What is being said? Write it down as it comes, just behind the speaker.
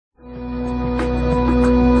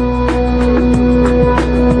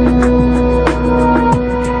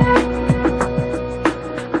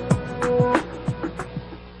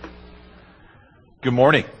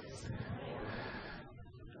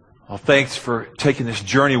Thanks for taking this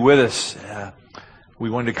journey with us. We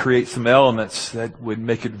wanted to create some elements that would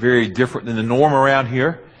make it very different than the norm around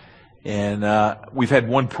here. And we've had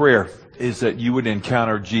one prayer, is that you would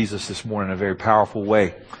encounter Jesus this morning in a very powerful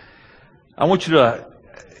way. I want you to,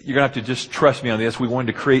 you're going to have to just trust me on this. We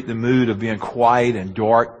wanted to create the mood of being quiet and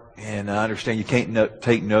dark. And I understand you can't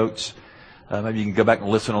take notes. Maybe you can go back and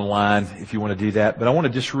listen online if you want to do that. But I want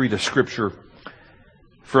to just read a scripture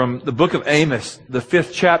from the book of Amos, the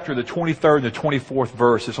 5th chapter, the 23rd and the 24th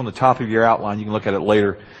verse. It's on the top of your outline. You can look at it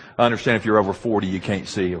later. I understand if you're over 40, you can't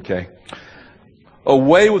see, okay?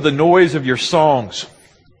 Away with the noise of your songs.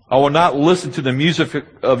 I will not listen to the music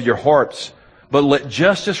of your harps, but let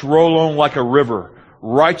justice roll on like a river,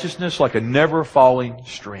 righteousness like a never-falling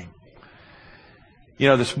stream. You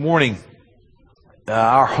know, this morning,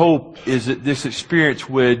 our hope is that this experience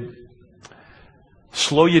would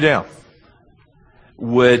slow you down,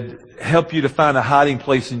 would help you to find a hiding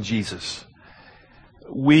place in Jesus.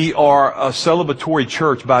 We are a celebratory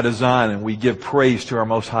church by design, and we give praise to our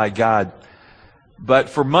Most High God. But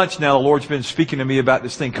for months now, the Lord's been speaking to me about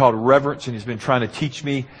this thing called reverence, and He's been trying to teach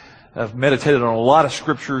me. I've meditated on a lot of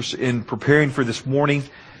scriptures in preparing for this morning.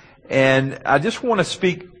 And I just want to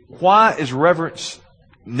speak, why is reverence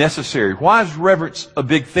necessary? Why is reverence a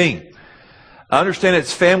big thing? I understand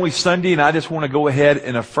it's Family Sunday, and I just want to go ahead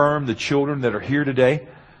and affirm the children that are here today.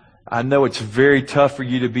 I know it's very tough for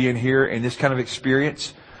you to be in here in this kind of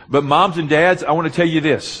experience. But moms and dads, I want to tell you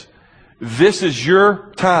this. This is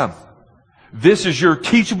your time. This is your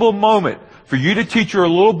teachable moment for you to teach your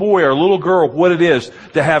little boy or little girl what it is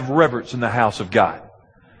to have reverence in the house of God.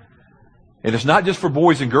 And it's not just for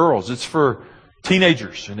boys and girls. It's for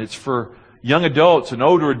teenagers, and it's for young adults and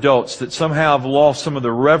older adults that somehow have lost some of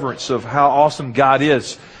the reverence of how awesome God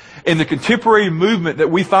is. In the contemporary movement that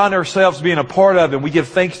we find ourselves being a part of, and we give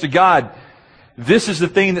thanks to God, this is the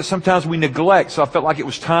thing that sometimes we neglect, so I felt like it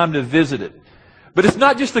was time to visit it. But it's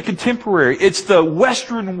not just the contemporary, it's the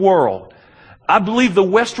Western world. I believe the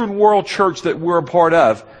Western world church that we're a part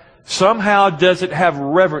of somehow doesn't have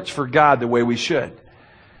reverence for God the way we should.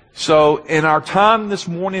 So in our time this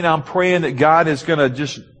morning, I'm praying that God is going to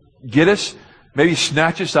just get us, maybe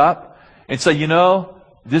snatch us up and say, you know,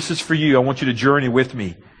 this is for you. I want you to journey with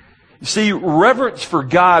me. You see, reverence for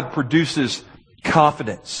God produces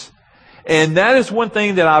confidence. And that is one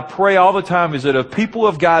thing that I pray all the time, is that a people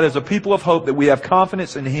of God, as a people of hope, that we have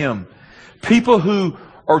confidence in Him. People who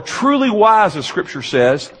are truly wise, as Scripture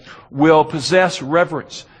says, will possess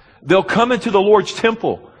reverence. They'll come into the Lord's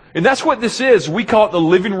temple. And that's what this is. We call it the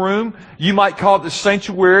living room. You might call it the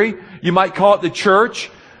sanctuary. You might call it the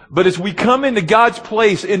church. But as we come into God's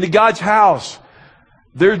place, into God's house,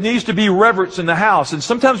 there needs to be reverence in the house. And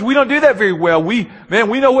sometimes we don't do that very well. We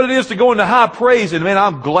know what it is to go into high praise. And man,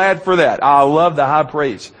 I'm glad for that. I love the high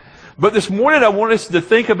praise. But this morning I want us to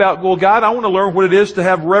think about, well, God, I want to learn what it is to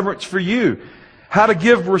have reverence for you. How to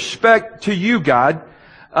give respect to you, God.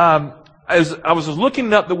 As I was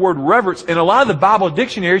looking up the word reverence, in a lot of the Bible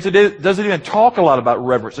dictionaries, it doesn't even talk a lot about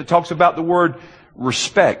reverence. It talks about the word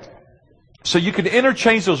respect. So you can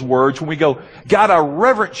interchange those words when we go, God, I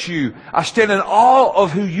reverence you. I stand in awe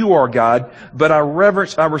of who you are, God, but I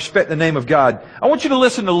respect the name of God. I want you to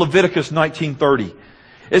listen to Leviticus 19:30.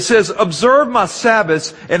 It says, observe my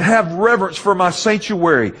Sabbaths and have reverence for my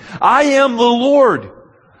sanctuary. I am the Lord.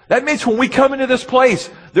 That means when we come into this place,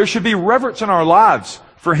 there should be reverence in our lives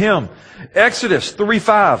for Him. Exodus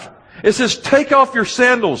 3:5. It says, take off your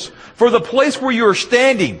sandals, for the place where you are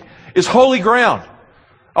standing is holy ground.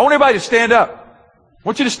 I want everybody to stand up. I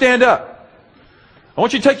want you to stand up. I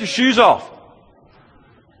want you to take your shoes off.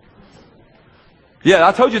 Yeah,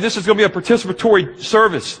 I told you this is going to be a participatory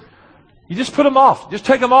service. You just put them off. Just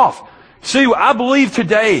take them off. See, I believe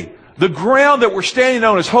today the ground that we're standing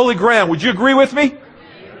on is holy ground. Would you agree with me?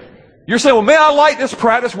 You're saying, well, man, I like this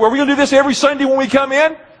practice. Well, are we going to do this every Sunday when we come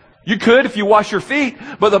in? You could if you wash your feet.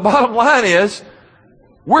 But the bottom line is,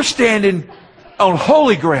 we're standing on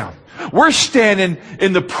holy ground. We're standing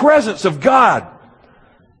in the presence of God.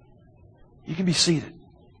 You can be seated.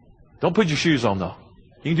 Don't put your shoes on, though.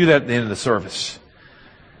 You can do that at the end of the service.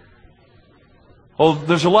 Well,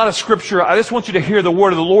 there's a lot of scripture. I just want you to hear the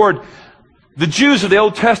word of the Lord. The Jews of the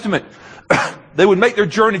Old Testament, they would make their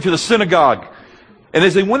journey to the synagogue. And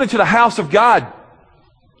as they went into the house of God,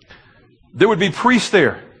 there would be priests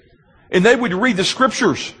there. And they would read the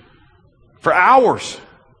scriptures for hours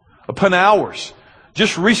upon hours.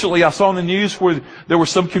 Just recently, I saw in the news where there was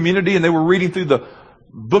some community and they were reading through the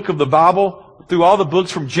book of the Bible, through all the books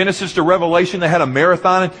from Genesis to Revelation. They had a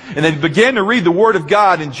marathon and they began to read the Word of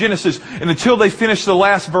God in Genesis. And until they finished the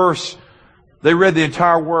last verse, they read the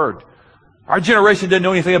entire Word. Our generation doesn't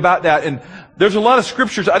know anything about that. And there's a lot of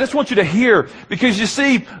scriptures I just want you to hear, because you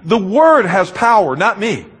see, the Word has power, not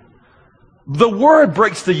me. The Word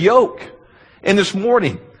breaks the yoke. And this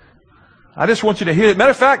morning, I just want you to hear it.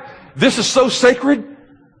 Matter of fact, this is so sacred,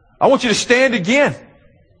 I want you to stand again.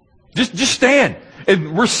 Just stand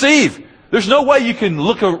and receive. There's no way you can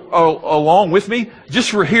look along with me.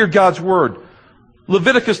 Just hear God's Word.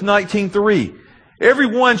 Leviticus 19:3.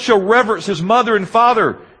 Everyone shall reverence his mother and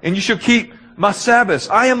father, and you shall keep my Sabbaths.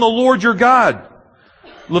 I am the Lord your God.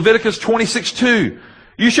 Leviticus 26:2.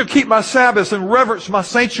 You shall keep my Sabbaths and reverence my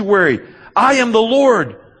sanctuary. I am the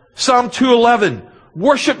Lord. Psalm 2:11.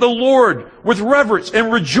 Worship the Lord with reverence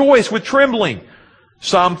and rejoice with trembling.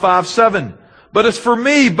 Psalm 5:7. But as for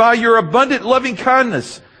me, by your abundant loving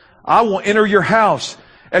kindness, I will enter your house.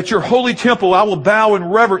 At your holy temple, I will bow in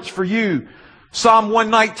reverence for you. Psalm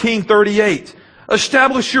 119:38.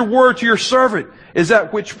 Establish your word to your servant is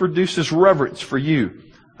that which produces reverence for you.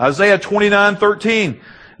 Isaiah 29:13.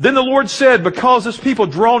 Then the Lord said, because this people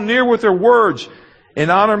draw near with their words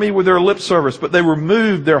and honor me with their lip service, but they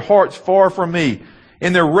remove their hearts far from me,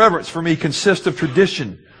 and their reverence for me consists of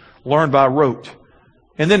tradition learned by rote.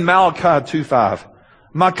 And then Malachi 2:5.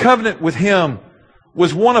 My covenant with him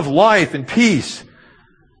was one of life and peace.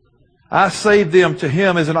 I saved them to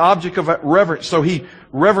him as an object of reverence, so he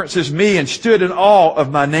reverences me and stood in awe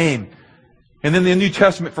of my name. And then the New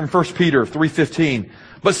Testament from 1 Peter 3:15.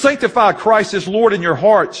 But sanctify Christ as Lord in your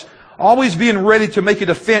hearts, always being ready to make a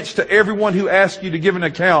defense to everyone who asks you to give an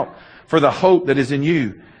account for the hope that is in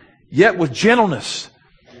you. Yet with gentleness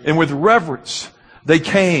and with reverence they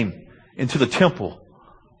came into the temple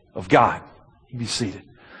of God. You be seated.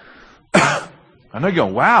 I know you're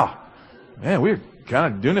going, wow, man, we're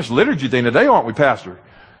kind of doing this liturgy thing today, aren't we, Pastor?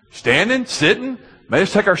 Standing, sitting, may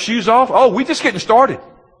us take our shoes off. Oh, we just getting started.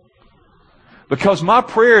 Because my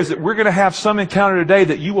prayer is that we're going to have some encounter today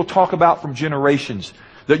that you will talk about from generations,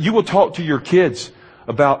 that you will talk to your kids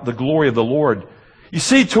about the glory of the Lord. You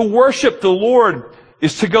see, to worship the Lord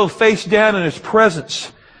is to go face down in His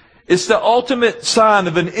presence. It's the ultimate sign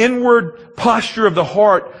of an inward posture of the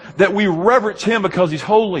heart that we reverence Him because He's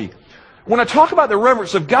holy. When I talk about the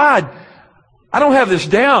reverence of God, I don't have this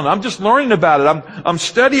down. I'm just learning about it. I'm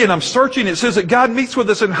studying, I'm searching. It says that God meets with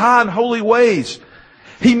us in high and holy ways.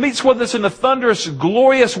 He meets with us in a thunderous,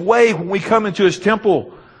 glorious way when we come into His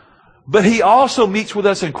temple. But He also meets with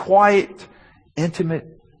us in quiet, intimate,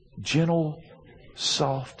 gentle,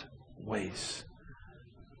 soft ways.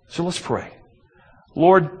 So let's pray.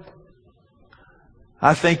 Lord,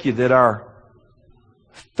 I thank You that our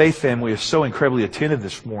faith family is so incredibly attentive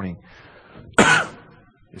this morning.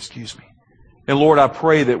 Excuse me. And Lord, I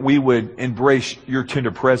pray that we would embrace Your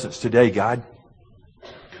tender presence today, God.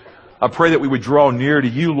 I pray that we would draw near to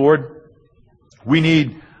You, Lord. We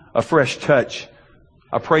need a fresh touch.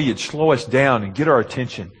 I pray You'd slow us down and get our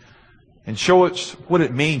attention and show us what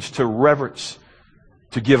it means to reverence,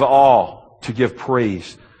 to give awe, to give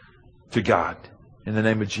praise to God. In the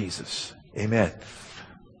name of Jesus. Amen.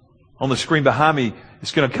 On the screen behind me,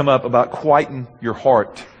 it's going to come up about quieten your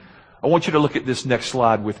heart. I want you to look at this next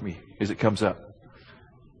slide with me as it comes up.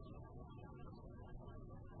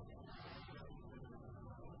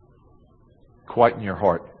 Quieten your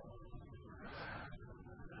heart.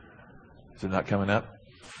 Is it not coming up?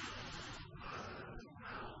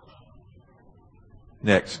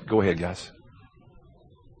 Next. Go ahead, guys.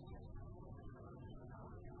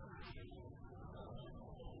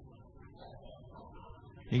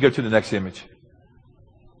 You can go to the next image.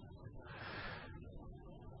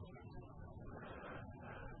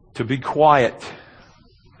 To be quiet.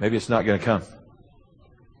 Maybe it's not going to come.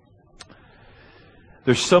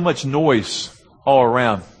 There's so much noise all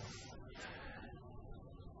around.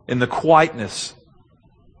 In the quietness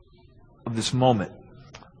of this moment,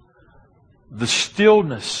 the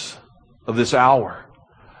stillness of this hour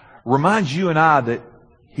reminds you and I that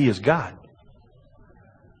He is God.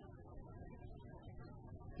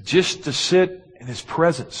 Just to sit in His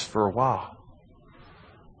presence for a while.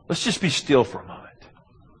 Let's just be still for a moment.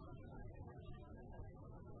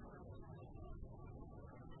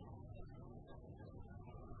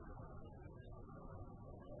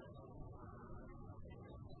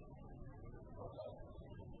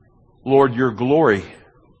 Lord, Your glory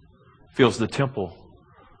fills the temple.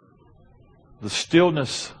 The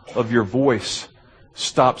stillness of Your voice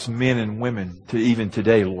stops men and women to even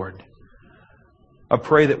today, Lord. I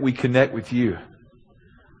pray that we connect with You.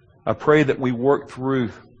 I pray that we work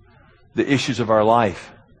through the issues of our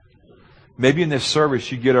life. Maybe in this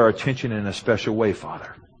service You get our attention in a special way,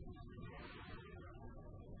 Father.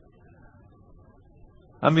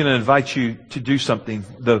 I'm going to invite you to do something.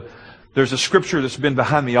 There's a scripture that's been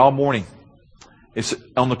behind me all morning. It's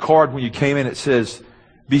on the card when you came in. It says,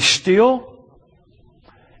 "Be still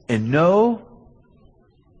and know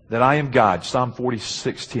that I am God." Psalm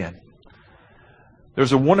 46:10.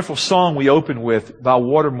 There's a wonderful song we open with by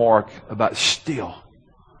Watermark about still.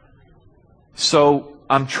 So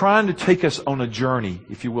I'm trying to take us on a journey,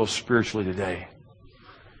 if you will, spiritually today.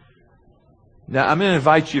 Now, I'm going to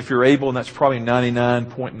invite you, if you're able, and that's probably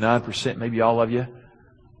 99.9%, maybe all of you.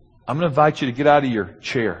 I'm going to invite you to get out of your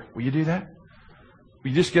chair. Will you do that?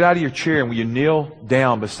 Will you just get out of your chair and will you kneel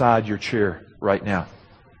down beside your chair right now?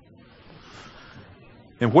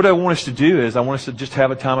 And what I want us to do is I want us to just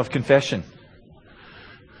have a time of confession.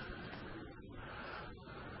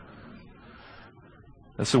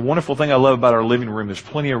 That's the wonderful thing I love about our living room. There's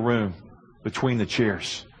plenty of room between the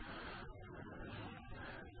chairs.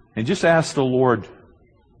 And just ask the Lord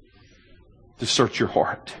to search your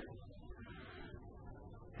heart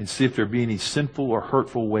and see if there be any sinful or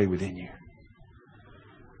hurtful way within you.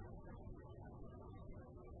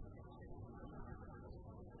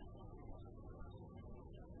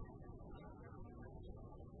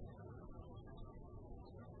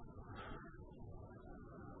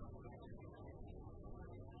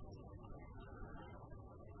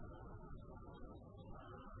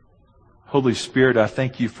 Holy Spirit, I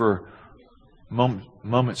thank you for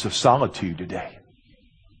moments of solitude today,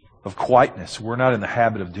 of quietness. We're not in the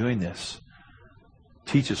habit of doing this.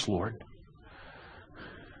 Teach us, Lord.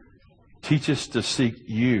 Teach us to seek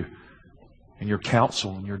you and your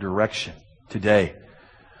counsel and your direction today.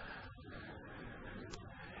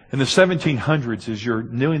 In the 1700s, as you're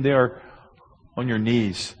kneeling there on your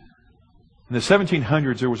knees, in the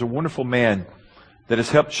 1700s, there was a wonderful man that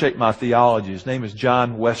has helped shape my theology. His name is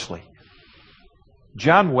John Wesley.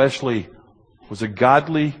 John Wesley was a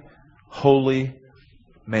godly, holy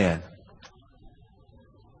man.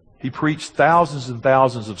 He preached thousands and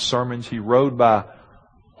thousands of sermons. He rode by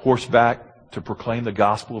horseback to proclaim the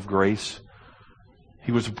gospel of grace.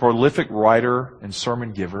 He was a prolific writer and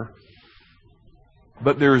sermon giver.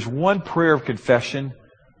 But there is one prayer of confession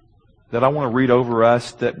that I want to read over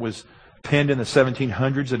us that was penned in the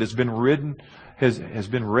 1700s that has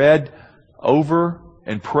been read over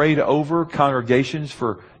and prayed over congregations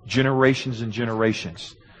for generations and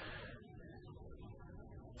generations.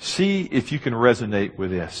 See if you can resonate with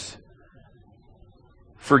this.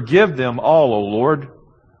 Forgive them all, O Lord,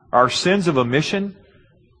 our sins of omission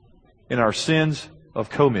and our sins of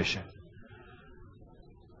commission.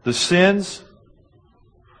 The sins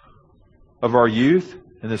of our youth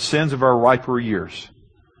and the sins of our riper years.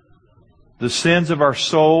 The sins of our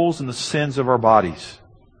souls and the sins of our bodies.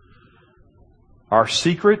 Our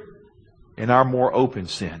secret and our more open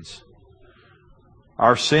sins.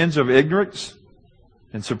 Our sins of ignorance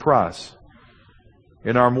and surprise.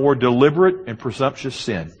 And our more deliberate and presumptuous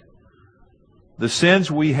sin. The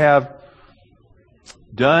sins we have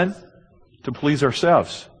done to please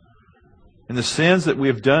ourselves. And the sins that we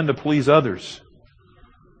have done to please others.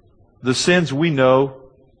 The sins we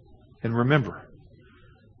know and remember.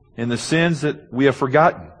 And the sins that we have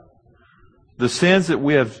forgotten. The sins that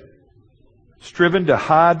we have striven to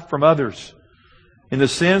hide from others, and the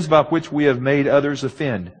sins by which we have made others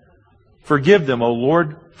offend. Forgive them, O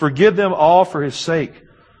Lord. Forgive them all for His sake,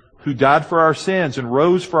 who died for our sins and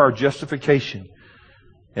rose for our justification,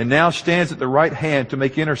 and now stands at the right hand to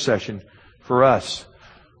make intercession for us.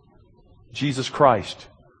 Jesus Christ,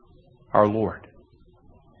 our Lord.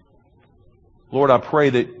 Lord, I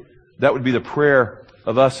pray that that would be the prayer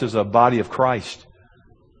of us as a body of Christ,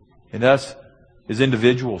 and us as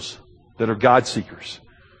individuals that are God seekers.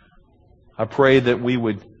 I pray that we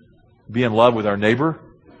would be in love with our neighbor.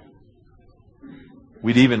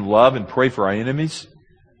 We'd even love and pray for our enemies.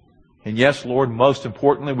 And yes, Lord, most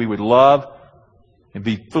importantly, we would love and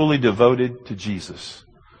be fully devoted to Jesus.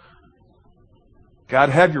 God,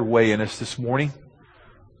 have your way in us this morning.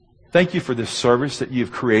 Thank you for this service that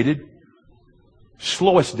you've created.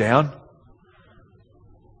 Slow us down.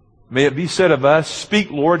 May it be said of us,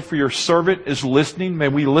 speak, Lord, for your servant is listening. May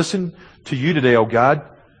we listen to you today, O God.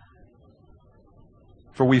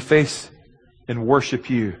 For we face and worship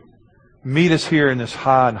you. Meet us here in this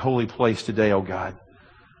high and holy place today, O God,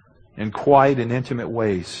 in quiet and intimate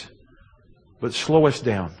ways. But slow us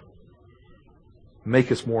down. Make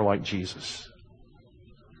us more like Jesus.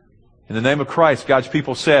 In the name of Christ, God's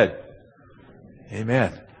people said,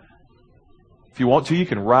 Amen. If you want to, you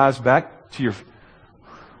can rise back to your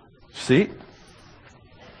seat.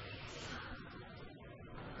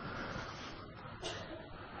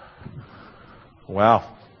 Wow.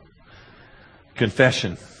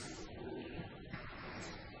 Confession.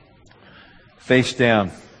 Face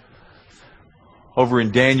down. over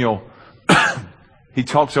in Daniel, he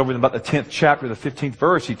talks over in about the 10th chapter, the 15th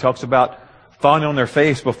verse. He talks about falling on their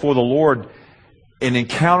face before the Lord and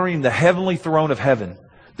encountering the heavenly throne of heaven.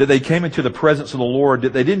 That they came into the presence of the Lord.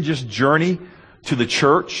 That they didn't just journey to the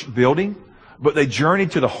church building, but they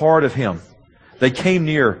journeyed to the heart of Him. They came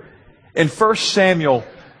near. In 1 Samuel,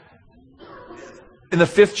 in the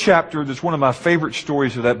 5th chapter, there's one of my favorite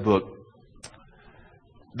stories of that book.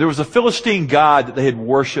 There was a Philistine god that they had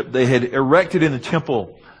worshipped. They had erected in the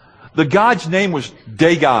temple. The god's name was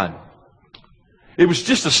Dagon. It was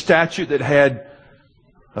just a statue that had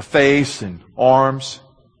a face and arms.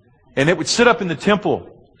 And it would sit up in the temple.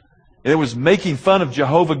 And it was making fun of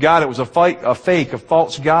Jehovah God. It was a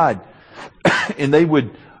false god. And they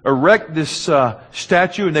would erect this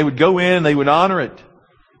statue and they would go in and they would honor it.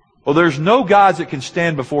 Well, there's no gods that can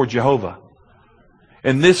stand before Jehovah.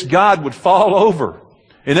 And this god would fall over.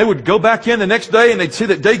 And they would go back in the next day and they'd see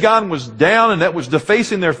that Dagon was down and that was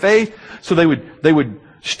defacing their faith. So they would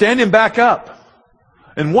stand him back up.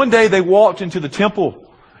 And one day they walked into the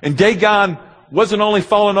temple and Dagon wasn't only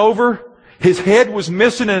fallen over, his head was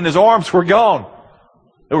missing and his arms were gone.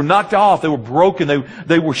 They were knocked off. They were broken.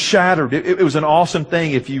 They were shattered. It was an awesome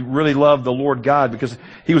thing if you really love the Lord God because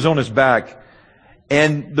He was on his back.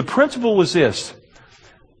 And the principle was this.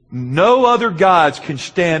 No other gods can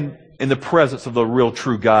stand in the presence of the real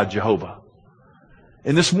true God, Jehovah.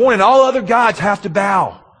 And this morning, all other gods have to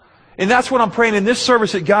bow. And that's what I'm praying in this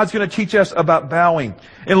service that God's going to teach us about bowing.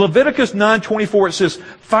 In Leviticus 9:24 it says,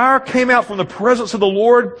 fire came out from the presence of the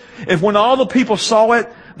Lord, and when all the people saw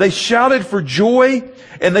it, they shouted for joy,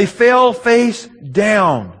 and they fell face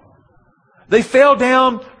down. They fell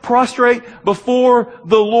down prostrate before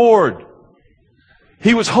the Lord.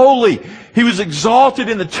 He was holy. He was exalted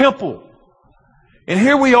in the temple. And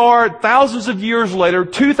here we are thousands of years later,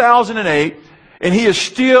 2008, and He is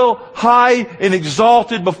still high and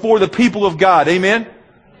exalted before the people of God. Amen?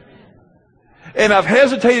 And I've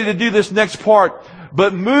hesitated to do this next part,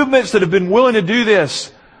 but movements that have been willing to do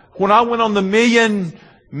this. When I went on the Million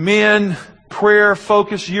Men prayer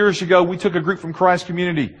focus years ago, we took a group from Christ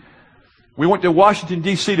Community. We went to Washington,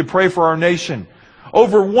 D.C. to pray for our nation.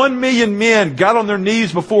 Over 1 million men got on their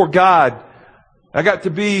knees before God. I got to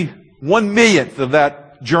be 1/1,000,000th of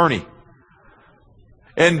that journey.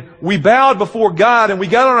 And we bowed before God and we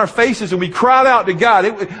got on our faces and we cried out to God.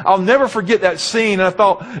 I'll never forget that scene. And I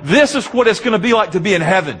thought, this is what it's going to be like to be in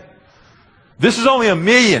heaven. This is only 1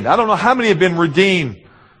 million. I don't know how many have been redeemed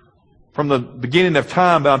from the beginning of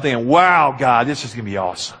time, but I'm thinking, wow, God, this is going to be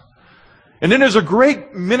awesome. And then there's a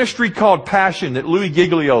great ministry called Passion that Louis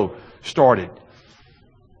Giglio started.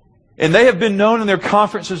 And they have been known in their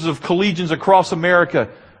conferences of collegians across America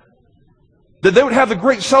that they would have the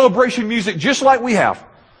great celebration music just like we have.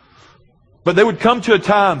 But they would come to a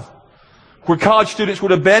time where college students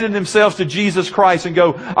would abandon themselves to Jesus Christ and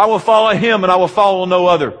go, I will follow Him and I will follow no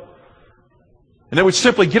other. And they would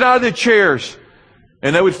simply get out of their chairs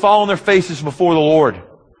and they would fall on their faces before the Lord.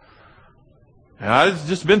 And I've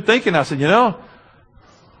just been thinking, I said,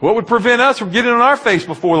 what would prevent us from getting on our face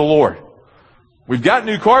before the Lord? We've got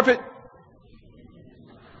new carpet.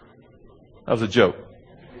 That was a joke.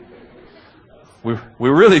 We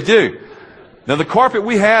really do. Now the carpet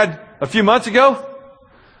we had a few months ago,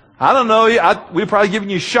 I don't know, we were probably giving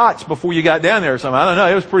you shots before you got down there or something. I don't know,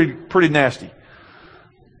 it was pretty nasty.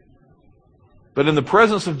 But in the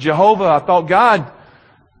presence of Jehovah, I thought, God,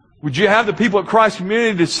 would you have the people at Christ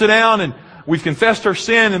Community to sit down and we've confessed our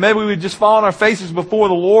sin and maybe we would just fall on our faces before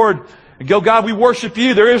the Lord and go, God, we worship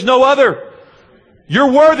you. There is no other.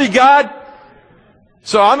 You're worthy, God.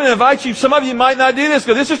 So I'm going to invite you. Some of you might not do this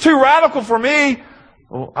because this is too radical for me.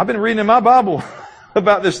 Well, I've been reading in my Bible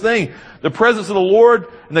about this thing. The presence of the Lord,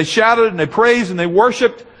 and they shouted and they praised and they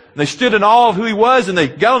worshiped and they stood in awe of who He was and they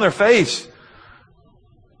got on their face.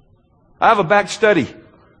 I have a back study.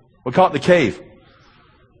 We call it the cave.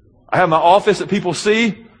 I have my office that people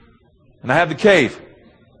see and I have the cave.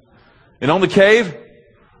 And on the cave,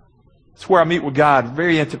 it's where I meet with God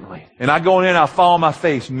very intimately. And I go in and I fall on my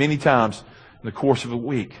face many times in the course of a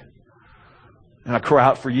week. And I cry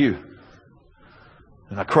out for you.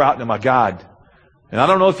 And I cry out to my God. And I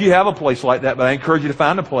don't know if you have a place like that, but I encourage you to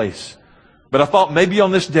find a place. But I thought maybe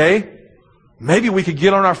on this day, maybe we could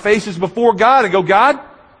get on our faces before God and go, God,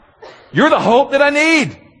 you're the hope that I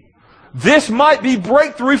need. This might be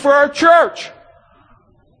breakthrough for our church.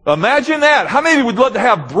 Imagine that. How many would love to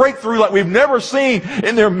have breakthrough like we've never seen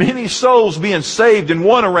in their many souls being saved and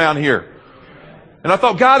won around here? And I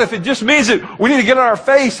thought, God, if it just means that we need to get on our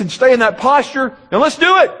face and stay in that posture, then let's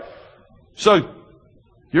do it. So,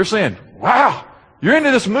 you're saying, wow, you're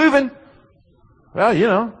into this moving.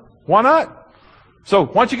 Well, why not? So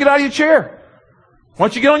why don't you get out of your chair? Why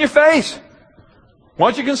don't you get on your face?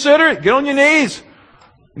 Why don't you consider it? Get on your knees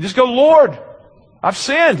and just go, Lord, I've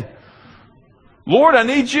sinned. Lord, I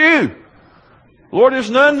need you. Lord, there's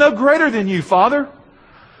none no greater than you, Father.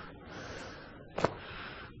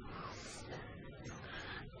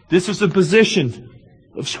 This is the position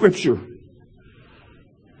of Scripture.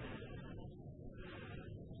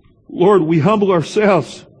 Lord, we humble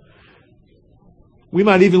ourselves. We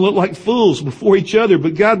might even look like fools before each other,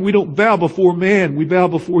 but God, we don't bow before man. We bow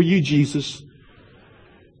before you, Jesus.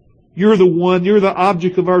 You're the one. You're the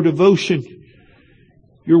object of our devotion.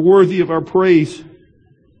 You're worthy of our praise.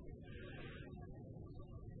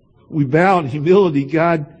 We bow in humility.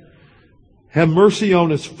 God, have mercy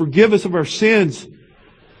on us. Forgive us of our sins.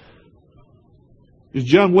 As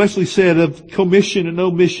John Wesley said, of commission and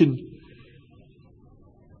omission.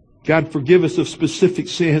 God, forgive us of specific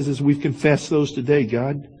sins as we've confessed those today,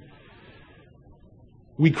 God.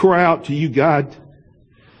 We cry out to you, God.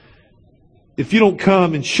 If you don't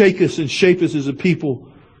come and shake us and shape us as a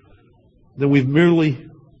people, then we've merely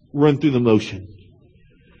run through the motion.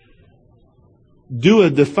 Do a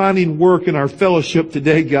defining work in our fellowship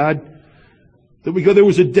today, God. That we go, there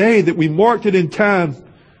was a day that we marked it in time.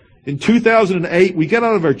 In 2008, we got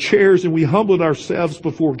out of our chairs and we humbled ourselves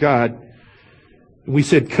before God. And we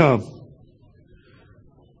said, come.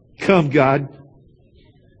 Come, God.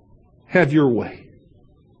 Have your way.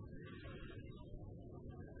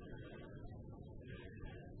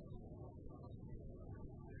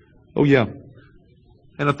 Oh, yeah.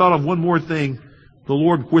 And I thought of one more thing. The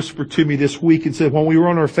Lord whispered to me this week and said, when we were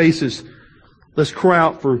on our faces, let's cry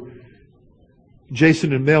out for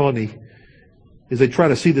Jason and Melanie as they try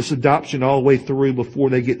to see this adoption all the way through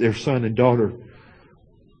before they get their son and daughter.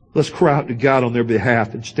 Let's cry out to God on their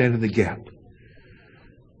behalf and stand in the gap.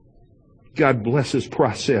 God bless this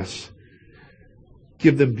process.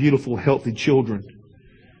 Give them beautiful, healthy children.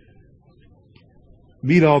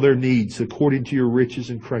 Meet all their needs according to your riches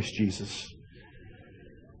in Christ Jesus.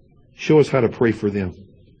 Show us how to pray for them.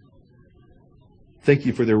 Thank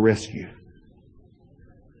you for their rescue.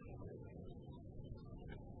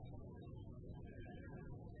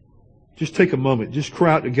 Just take a moment. Just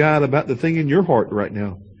cry out to God about the thing in your heart right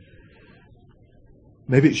now.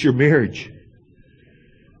 Maybe it's your marriage.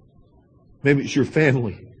 Maybe it's your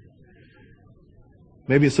family.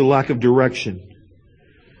 Maybe it's a lack of direction.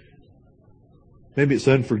 Maybe it's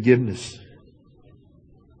unforgiveness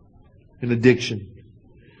and addiction.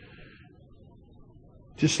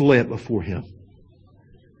 Just lay it before Him.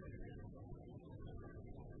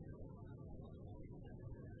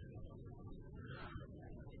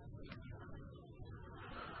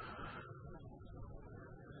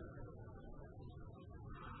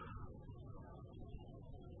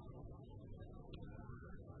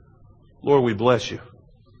 Lord, we bless you.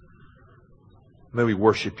 May we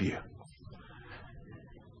worship you.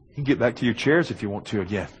 You can get back to your chairs if you want to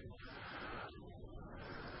again.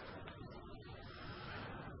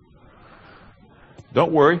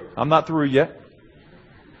 Don't worry, I'm not through yet.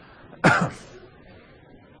 Out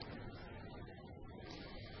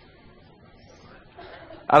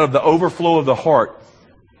of the overflow of the heart,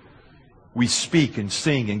 we speak and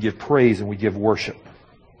sing and give praise and we give worship.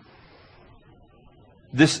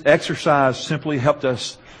 This exercise simply helped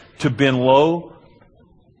us to bend low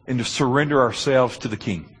and to surrender ourselves to the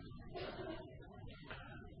King.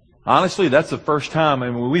 Honestly, that's the first time. I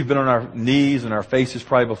mean, we've been on our knees and our faces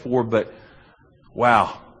probably before, but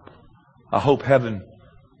wow. I hope heaven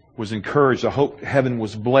was encouraged. I hope heaven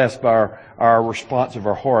was blessed by our response of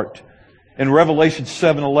our heart. In Revelation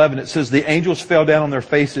 7:11, it says, the angels fell down on their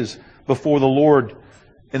faces before the Lord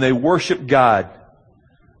and they worshiped God.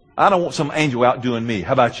 I don't want some angel outdoing me.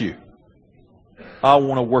 How about you? I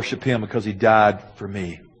want to worship Him because He died for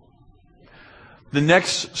me. The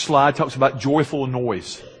next slide talks about joyful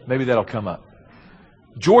noise. Maybe that'll come up.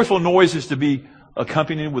 Joyful noise is to be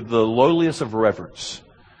accompanied with the lowliest of reverence.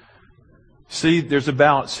 See, there's a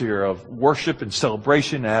balance here of worship and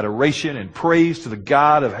celebration, adoration and praise to the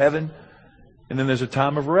God of heaven. And then there's a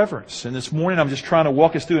time of reverence. And this morning I'm just trying to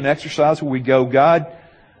walk us through an exercise where we go, God,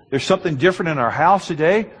 there's something different in our house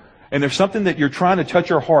today. And there's something that you're trying to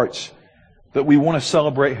touch our hearts, that we want to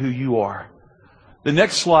celebrate who you are. The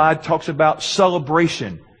next slide talks about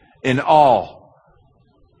celebration in awe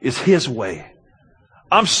is His way.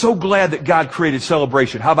 I'm so glad that God created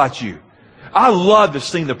celebration. How about you? I love to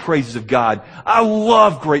sing the praises of God. I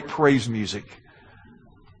love great praise music.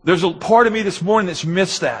 There's a part of me this morning that's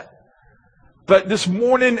missed that. But this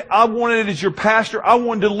morning, I wanted, as your pastor, I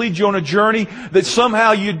wanted to lead you on a journey that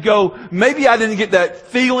somehow you'd go, maybe I didn't get that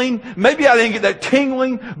feeling, maybe I didn't get that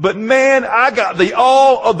tingling, but man, I got the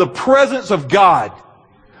awe of the presence of God.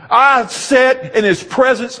 I sat in His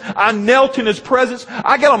presence. I knelt in His presence.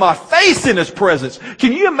 I got on my face in His presence.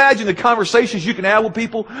 Can you imagine the conversations you can have with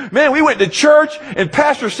people? Man, we went to church and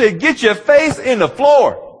pastor said, get your face in the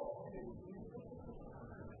floor.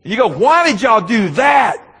 You go, why did y'all do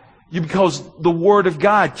that? Because the Word of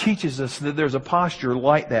God teaches us that there's a posture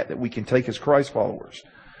like that we can take as Christ followers.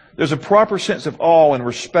 There's a proper sense of awe and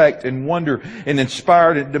respect and wonder and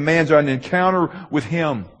inspired. It demands an encounter with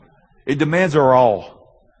Him. It demands our all.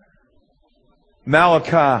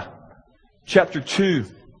 Malachi chapter 2,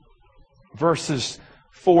 verses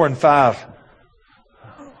 4 and 5.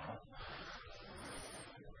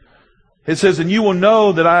 It says, and you will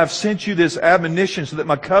know that I have sent you this admonition so that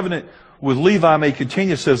my covenant with Levi may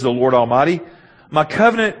continue, says the Lord Almighty. My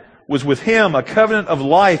covenant was with him, a covenant of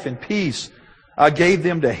life and peace. I gave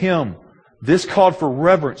them to him. This called for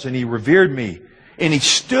reverence, and he revered me. And he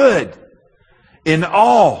stood in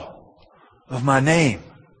awe of my name.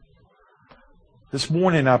 This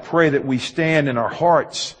morning I pray that we stand in our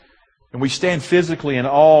hearts and we stand physically in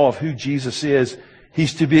awe of who Jesus is.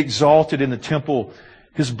 He's to be exalted in the temple.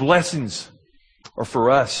 His blessings are for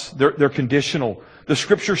us. They're conditional. The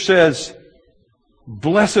Scripture says,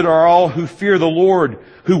 blessed are all who fear the Lord,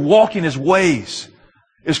 who walk in His ways.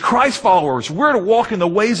 As Christ followers, we're to walk in the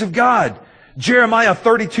ways of God. Jeremiah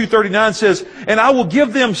 32:39 says, and I will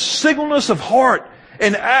give them singleness of heart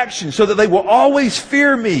and action so that they will always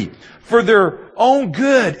fear me for their own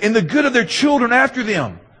good and the good of their children after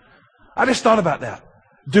them. I just thought about that.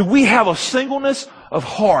 Do we have a singleness of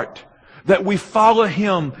heart that we follow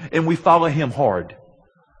Him and we follow Him hard?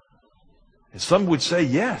 And some would say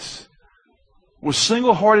yes. With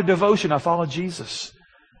single-hearted devotion, I follow Jesus.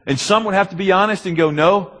 And some would have to be honest and go,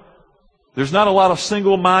 no, there's not a lot of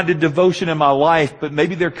single-minded devotion in my life, but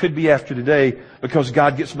maybe there could be after today because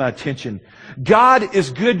God gets my attention. God is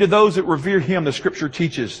good to those that revere Him, the Scripture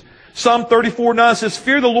teaches. Psalm 34:9 says,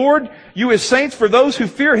 fear the Lord, you His saints, for those who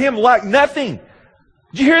fear Him lack nothing.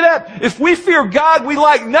 Did you hear that? If we fear God, we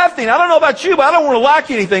lack nothing. I don't know about you, but I don't want to lack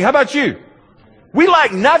anything. How about you? We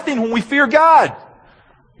lack nothing when we fear God.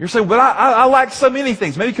 You're saying, but I lack so many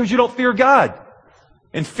things. Maybe because you don't fear God.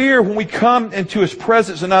 And fear when we come into His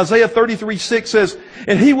presence. And Isaiah 33:6 says,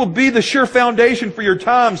 and He will be the sure foundation for your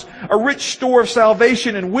times, a rich store of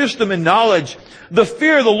salvation and wisdom and knowledge. The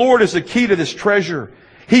fear of the Lord is the key to this treasure.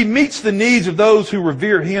 He meets the needs of those who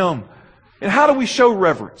revere Him. And how do we show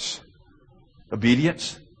reverence?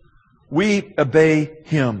 Obedience. We obey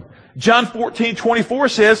Him. John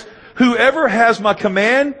 14:24 says, whoever has my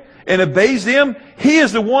command and obeys them, he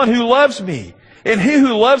is the one who loves me. And he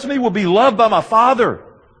who loves me will be loved by my Father.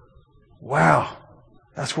 Wow.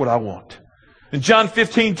 That's what I want. And John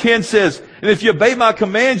 15:10 says, and if you obey my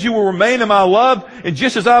commands, you will remain in my love. And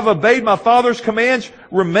just as I've obeyed my Father's commands,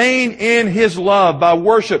 remain in His love by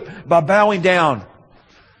worship, by bowing down.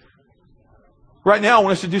 Right now, I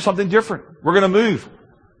want us to do something different. We're going to move.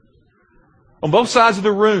 On both sides of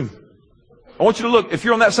the room, I want you to look. If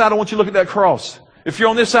you're on that side, I want you to look at that cross. If you're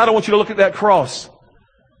on this side, I want you to look at that cross.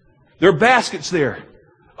 There are baskets there.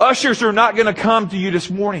 Ushers are not going to come to you this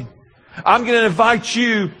morning. I'm going to invite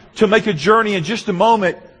you to make a journey in just a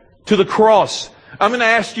moment to the cross. I'm going to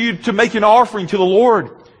ask you to make an offering to the Lord.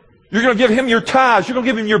 You're going to give Him your tithes. You're going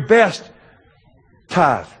to give Him your best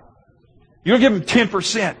tithe. You're going to give Him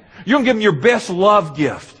 10%. You're going to give Him your best love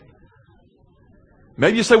gift.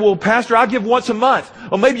 Maybe you say, well, Pastor, I give once a month.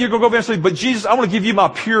 Or maybe you're going to go over and say, but Jesus, I want to give you my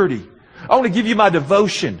purity. I want to give you my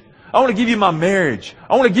devotion. I want to give you my marriage.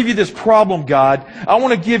 I want to give you this problem, God. I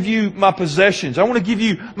want to give you my possessions. I want to give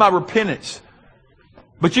you my repentance.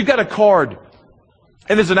 But you've got a card.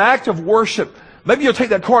 And as an act of worship, maybe you'll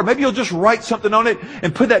take that card. Maybe you'll just write something on it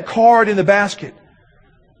and put that card in the basket.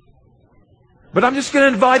 But I'm just going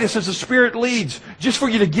to invite us as the Spirit leads, just for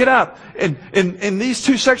you to get up. And in these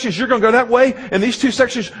two sections, you're going to go that way. And these two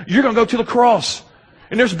sections, you're going to go to the cross.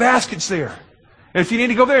 And there's baskets there. And if you need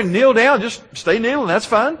to go there and kneel down, just stay kneeling. That's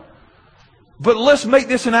fine. But let's make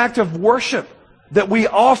this an act of worship that we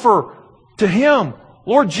offer to Him.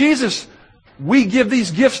 Lord Jesus, we give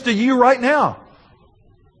these gifts to you right now.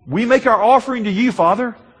 We make our offering to you,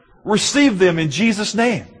 Father. Receive them in Jesus'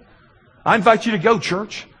 name. I invite you to go,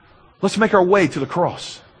 church. Let's make our way to the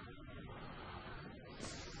cross.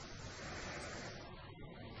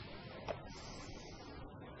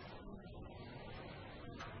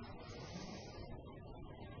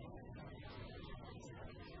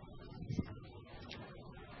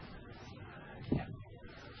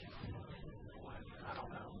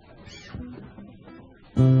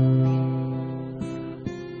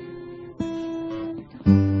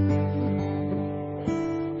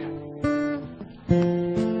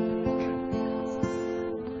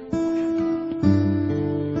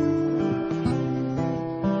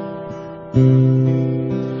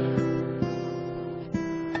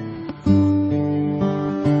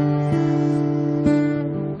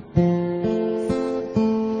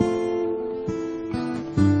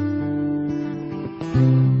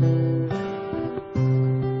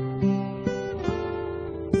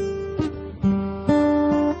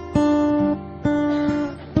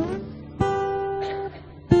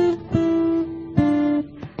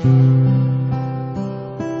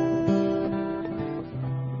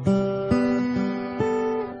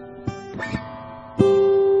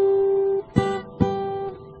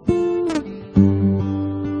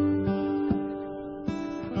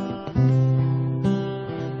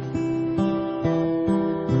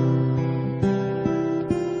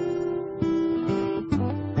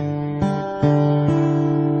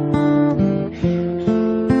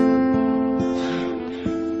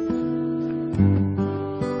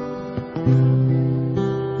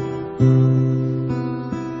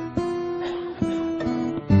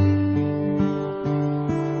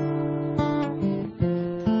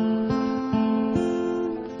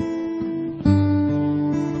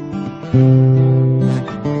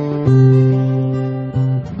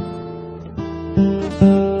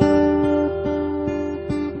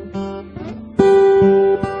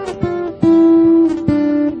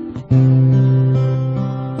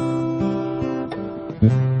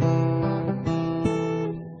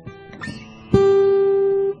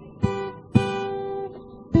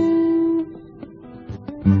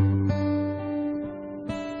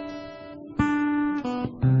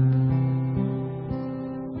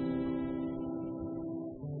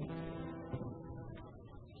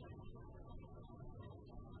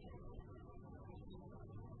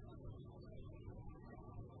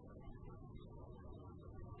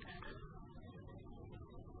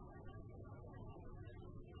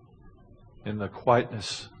 In the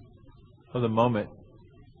quietness of the moment,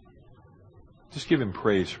 just give Him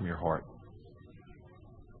praise from your heart.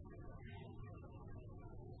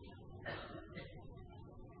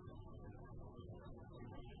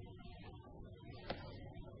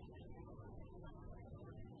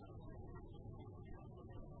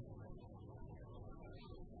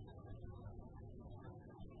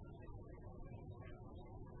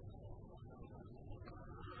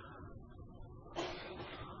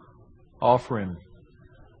 Offer Him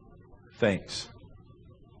thanks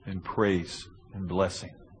and praise and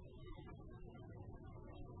blessing.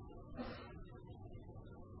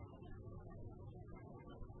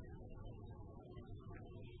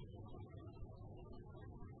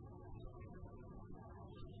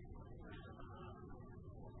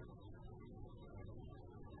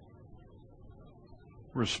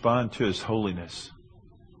 Respond to His holiness.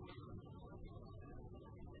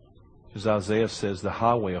 As Isaiah says, the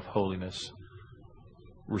highway of holiness.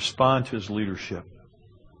 Respond to His leadership.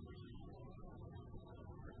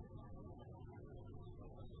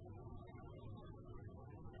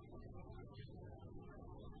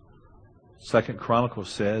 Second Chronicles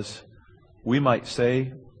says, we might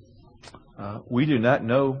say, we do not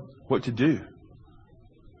know what to do,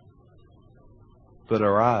 but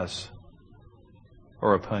our eyes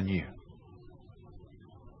are upon You.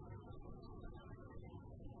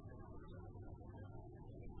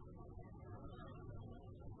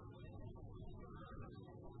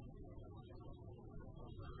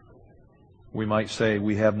 We might say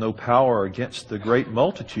we have no power against the great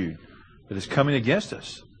multitude that is coming against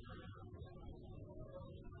us,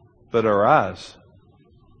 but our eyes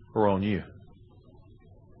are on You.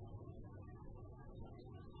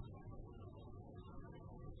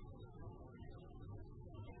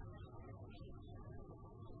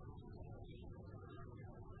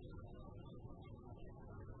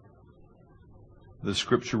 The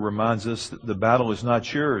Scripture reminds us that the battle is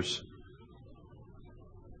not yours,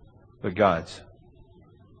 but God's.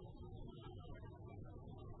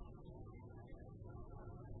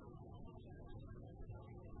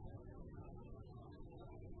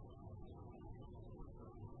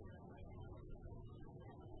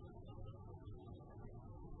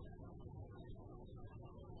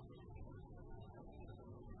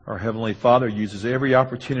 Our Heavenly Father uses every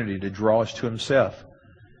opportunity to draw us to Himself,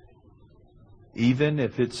 even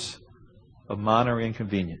if it's a minor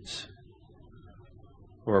inconvenience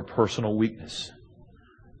or a personal weakness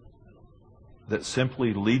that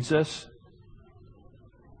simply leads us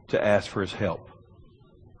to ask for His help.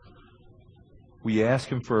 Will you ask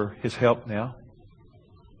Him for His help now?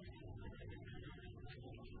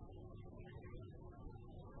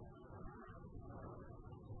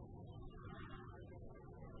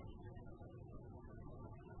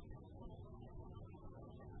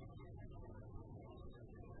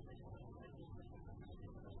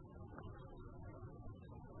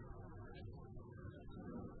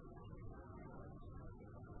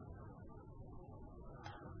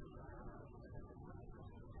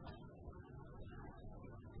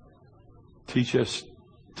 Teach us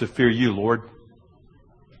to fear You, Lord,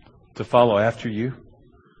 to follow after You,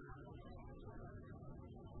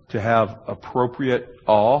 to have appropriate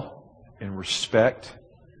awe and respect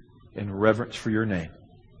and reverence for Your name.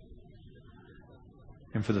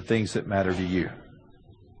 and for the things that matter to you.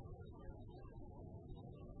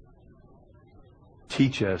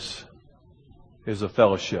 Teach us as a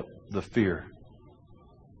fellowship the fear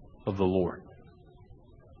of the Lord.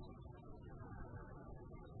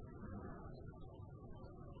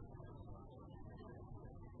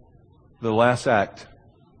 The last act,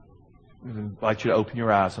 I invite you to open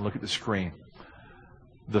your eyes and look at the screen.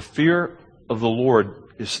 The fear of the Lord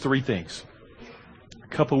is three things. A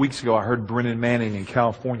couple of weeks ago, I heard Brennan Manning in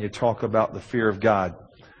California talk about the fear of God.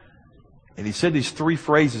 And he said these three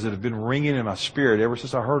phrases that have been ringing in my spirit ever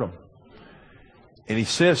since I heard them. And he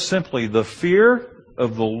says simply, the fear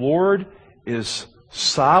of the Lord is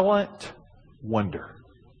silent wonder.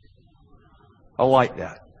 I like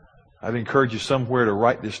that. I'd encourage you somewhere to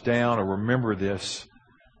write this down or remember this.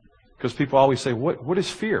 Because people always say, what is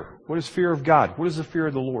fear? What is fear of God? What is the fear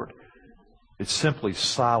of the Lord? It's simply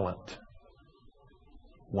silent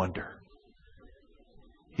wonder.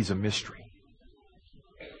 He's a mystery.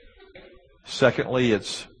 Secondly,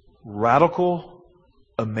 it's radical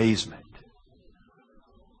amazement.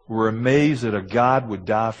 We're amazed that a God would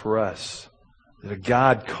die for us. That a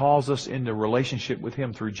God calls us into relationship with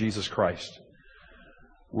Him through Jesus Christ.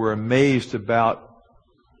 We're amazed about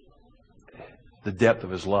the depth of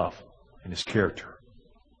His love and His character.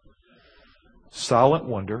 Silent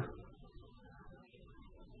wonder,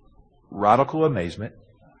 radical amazement,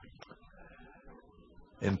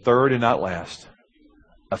 and third and not last,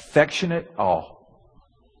 affectionate awe.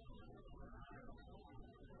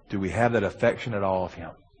 Do we have that affectionate awe of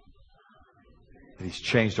Him? That He's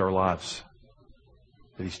changed our lives.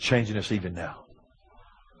 That He's changing us even now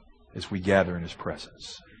as we gather in His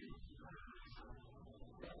presence.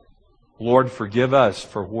 Lord, forgive us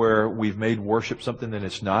for where we've made worship something that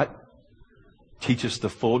it's not. Teach us the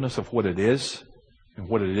fullness of what it is and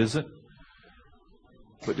what it isn't.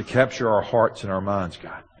 But to capture our hearts and our minds,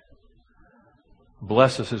 God.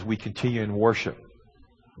 Bless us as we continue in worship.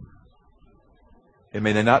 And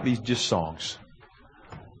may they not be just songs,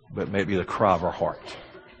 but may it be the cry of our heart.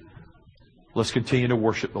 Let's continue to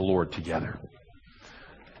worship the Lord together.